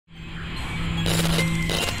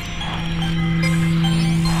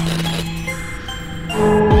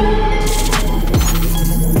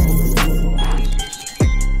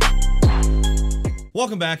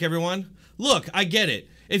Welcome back, everyone. Look, I get it.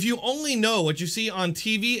 If you only know what you see on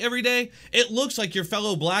TV every day, it looks like your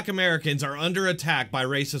fellow black Americans are under attack by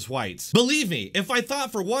racist whites. Believe me, if I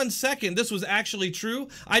thought for 1 second this was actually true,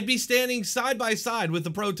 I'd be standing side by side with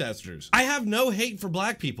the protesters. I have no hate for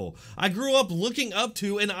black people. I grew up looking up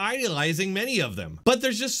to and idolizing many of them. But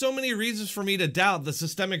there's just so many reasons for me to doubt the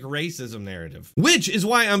systemic racism narrative. Which is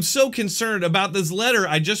why I'm so concerned about this letter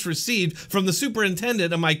I just received from the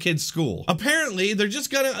superintendent of my kid's school. Apparently, they're just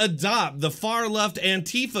gonna adopt the far-left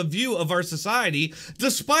ANTIFA view of our society,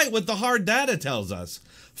 despite what the hard data tells us.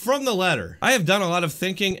 From the letter, I have done a lot of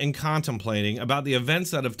thinking and contemplating about the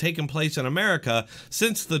events that have taken place in America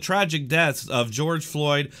since the tragic deaths of George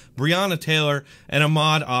Floyd, Breonna Taylor, and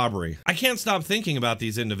Ahmaud Arbery. I can't stop thinking about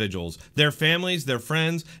these individuals, their families, their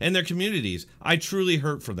friends, and their communities. I truly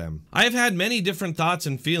hurt for them. I have had many different thoughts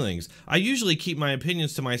and feelings. I usually keep my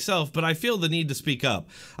opinions to myself, but I feel the need to speak up.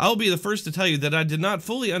 I will be the first to tell you that I did not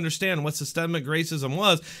fully understand what systemic racism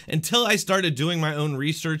was until I started doing my own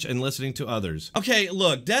research and listening to others. Okay,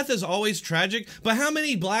 look, death is always tragic, but how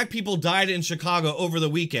many black people died in Chicago over the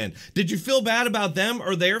weekend? Did you feel bad about them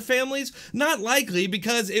or their families? Not likely,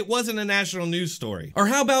 because it wasn't a national news story. Or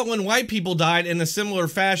how about when white people died in a similar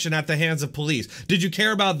fashion at the hands of police? Did you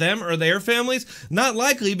care about them or their families? Not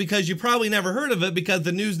likely, because you probably never heard of it because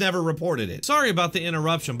the news never reported it. Sorry about the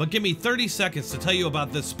interruption, but give me 30 seconds to tell you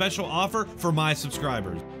about this special offer for my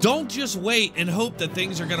subscribers. Don't just wait and hope that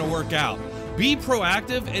things are gonna work out. Be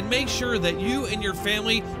proactive and make sure that you and your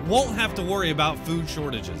family won't have to worry about food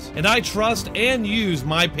shortages. And I trust and use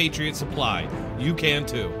My Patriot Supply. You can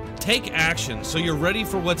too. Take action so you're ready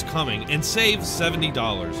for what's coming and save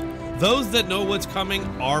 $70. Those that know what's coming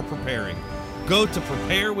are preparing. Go to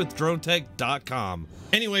preparewithdronetek.com.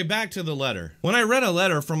 Anyway, back to the letter. When I read a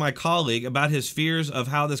letter from my colleague about his fears of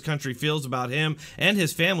how this country feels about him and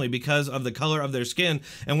his family because of the color of their skin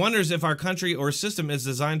and wonders if our country or system is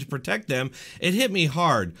designed to protect them, it hit me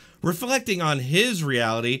hard. Reflecting on his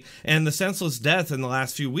reality and the senseless death in the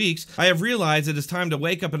last few weeks, I have realized it is time to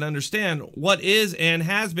wake up and understand what is and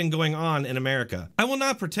has been going on in America. I will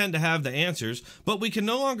not pretend to have the answers, but we can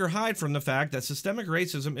no longer hide from the fact that systemic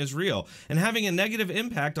racism is real and having a negative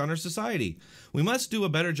impact on our society. We must do a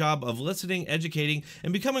better job of listening, educating,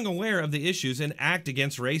 and becoming aware of the issues and act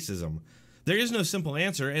against racism. There is no simple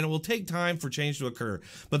answer, and it will take time for change to occur.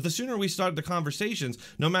 But the sooner we start the conversations,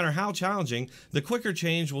 no matter how challenging, the quicker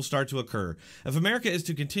change will start to occur. If America is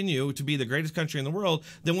to continue to be the greatest country in the world,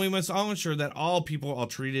 then we must all ensure that all people are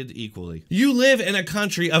treated equally. You live in a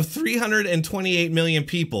country of 328 million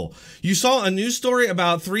people. You saw a news story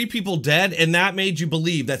about 3 people dead, and that made you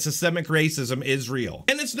believe that systemic racism is real.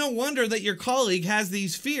 And it's no wonder that your colleague has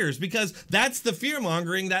these fears, because that's the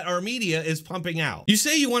fear-mongering that our media is pumping out. You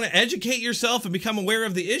say you want to educate yourself and become aware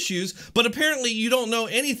of the issues, but apparently you don't know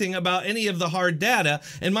anything about any of the hard data,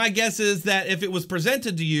 and my guess is that if it was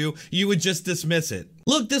presented to you, you would just dismiss it.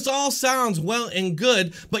 Look, this all sounds well and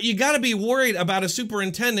good, but you gotta be worried about a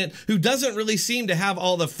superintendent who doesn't really seem to have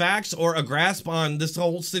all the facts or a grasp on this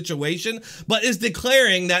whole situation, but is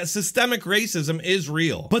declaring that systemic racism is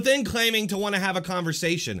real, but then claiming to want to have a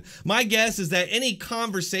conversation. My guess is that any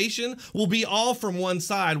conversation will be all from one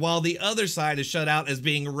side while the other side is shut out as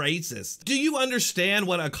being racist. Do you understand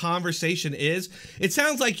what a conversation is? It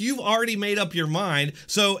sounds like you've already made up your mind,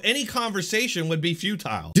 so any conversation would be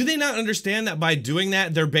futile. Do they not understand that by doing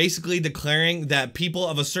that, they're basically declaring that people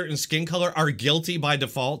of a certain skin color are guilty by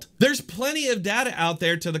default? There's plenty of data out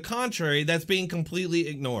there to the contrary that's being completely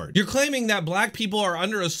ignored. You're claiming that black people are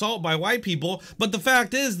under assault by white people, but the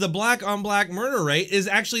fact is the black on black murder rate is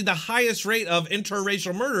actually the highest rate of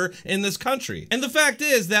interracial murder in this country. And the fact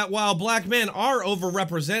is that while black men are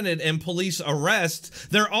overrepresented in police arrests,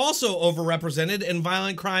 they're also overrepresented in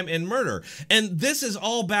violent crime and murder. And this is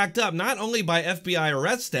all backed up not only by FBI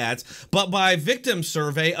arrest stats, but by victim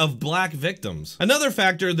survey of black victims. Another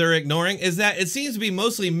factor they're ignoring is that it seems to be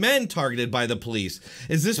mostly men targeted by the police.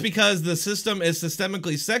 Is this because the system is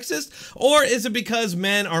systemically sexist, or is it because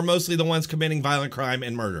men are mostly the ones committing violent crime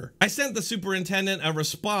and murder? I sent the superintendent a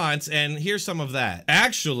response, and here's some of that.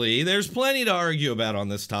 Actually, there's plenty to argue about on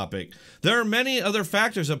this topic. There are many other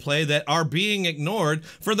factors at play that are being ignored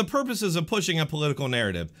for the purposes of pushing a political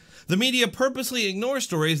narrative. The media purposely ignores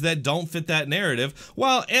stories that don't fit that narrative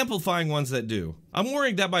while amplifying ones that do. I'm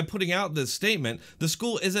worried that by putting out this statement, the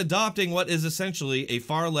school is adopting what is essentially a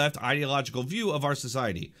far-left ideological view of our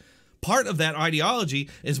society. Part of that ideology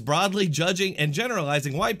is broadly judging and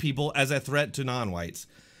generalizing white people as a threat to non-whites.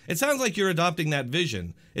 It sounds like you're adopting that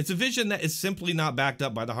vision. It's a vision that is simply not backed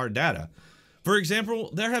up by the hard data. For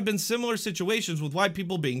example, there have been similar situations with white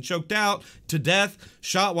people being choked out to death,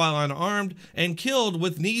 shot while unarmed, and killed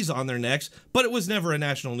with knees on their necks, but it was never a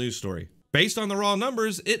national news story. Based on the raw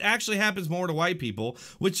numbers, it actually happens more to white people,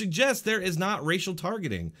 which suggests there is not racial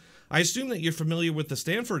targeting. I assume that you're familiar with the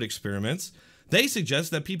Stanford experiments. They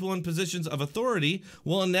suggest that people in positions of authority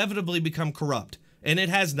will inevitably become corrupt, and it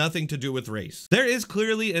has nothing to do with race. There is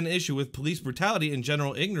clearly an issue with police brutality and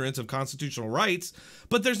general ignorance of constitutional rights,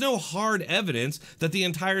 but there's no hard evidence that the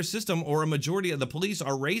entire system or a majority of the police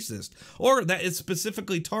are racist, or that it's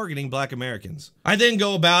specifically targeting Black Americans. I then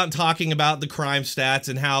go about talking about the crime stats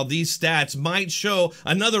and how these stats might show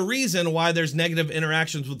another reason why there's negative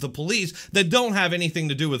interactions with the police that don't have anything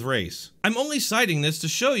to do with race. I'm only citing this to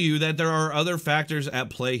show you that there are other factors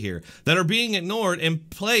at play here that are being ignored in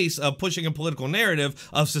place of pushing a political narrative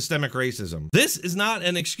of systemic racism. This is not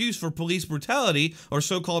an excuse for police brutality or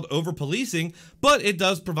so-called over-policing, but it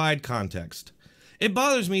does provide context. It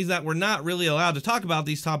bothers me that we're not really allowed to talk about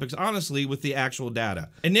these topics honestly with the actual data.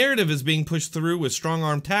 A narrative is being pushed through with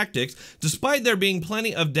strong-arm tactics, despite there being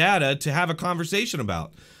plenty of data to have a conversation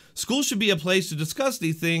about. School should be a place to discuss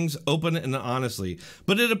these things open and honestly,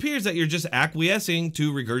 but it appears that you're just acquiescing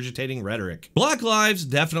to regurgitating rhetoric. Black lives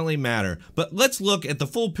definitely matter, but let's look at the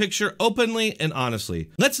full picture openly and honestly.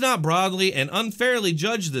 Let's not broadly and unfairly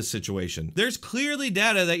judge this situation. There's clearly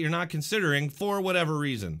data that you're not considering for whatever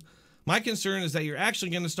reason. My concern is that you're actually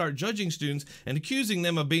going to start judging students and accusing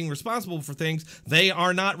them of being responsible for things they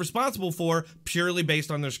are not responsible for purely based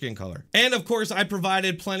on their skin color. And of course, I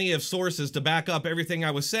provided plenty of sources to back up everything I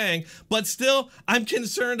was saying, but still, I'm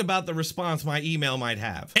concerned about the response my email might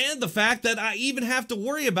have. And the fact that I even have to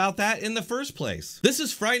worry about that in the first place. This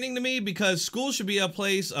is frightening to me because school should be a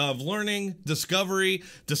place of learning, discovery,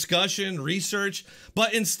 discussion, research,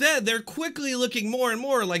 but instead they're quickly looking more and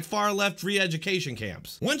more like far-left re-education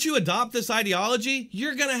camps. Once you adopt this ideology,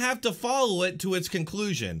 you're gonna have to follow it to its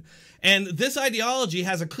conclusion. And this ideology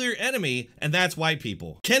has a clear enemy, and that's white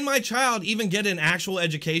people. Can my child even get an actual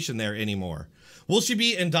education there anymore? Will she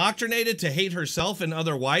be indoctrinated to hate herself and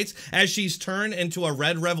other whites as she's turned into a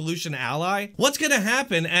Red Revolution ally? What's going to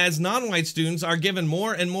happen as non-white students are given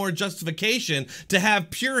more and more justification to have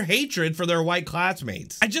pure hatred for their white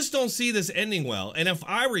classmates? I just don't see this ending well, and if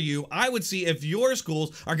I were you, I would see if your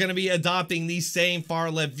schools are going to be adopting these same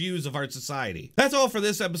far-left views of our society. That's all for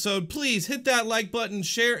this episode. Please hit that like button,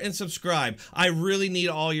 share, and subscribe. I really need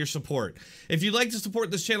all your support. If you'd like to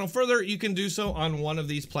support this channel further, you can do so on one of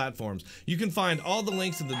these platforms. You can find all the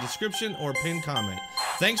links in the description or pinned comment.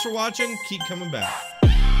 Thanks for watching. Keep coming back.